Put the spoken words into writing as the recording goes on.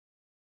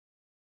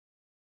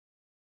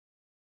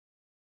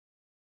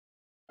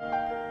Hi,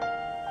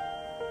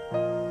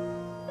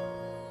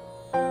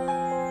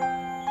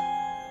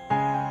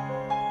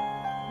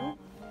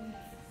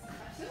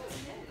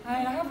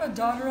 I have a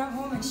daughter at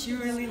home and she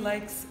really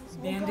likes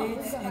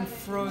Band-Aids and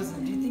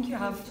Frozen. Do you think you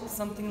have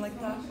something like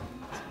that?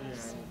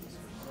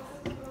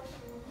 Yeah.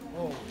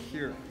 Oh,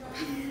 here.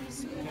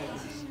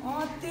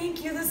 Oh,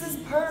 thank you. This is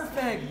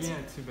perfect. Yeah,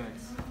 2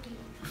 bags.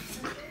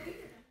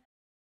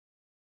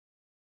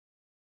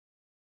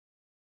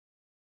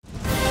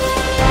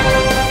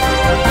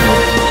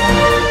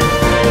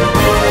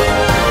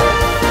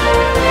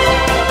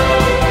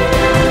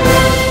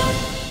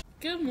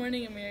 Good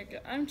morning,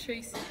 America. I'm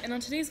Tracy, and on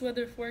today's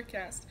weather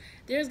forecast,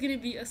 there's going to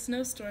be a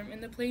snowstorm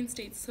in the Plain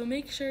States, so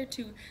make sure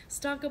to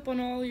stock up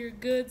on all your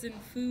goods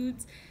and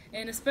foods,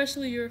 and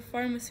especially your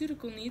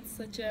pharmaceutical needs,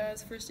 such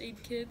as first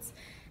aid kits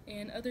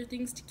and other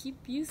things to keep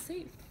you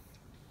safe.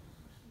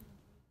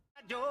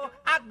 Joe,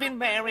 I've been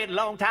married a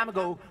long time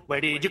ago.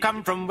 Where did you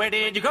come from? Where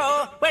did you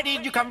go? Where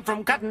did you come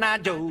from, Cotton Eye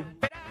Joe?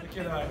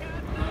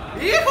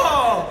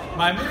 Yeehaw!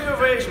 My minimum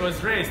wage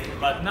was raised,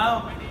 but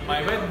now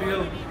my vet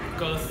bill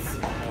costs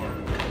more.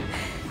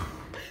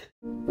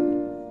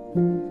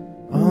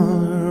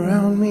 All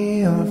around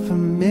me are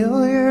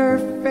familiar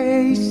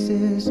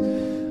faces,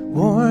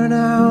 worn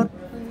out.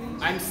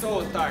 I'm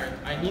so tired.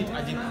 I need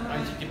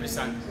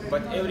antidepressant,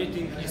 but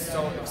everything is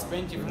so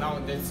expensive now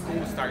that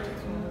school started.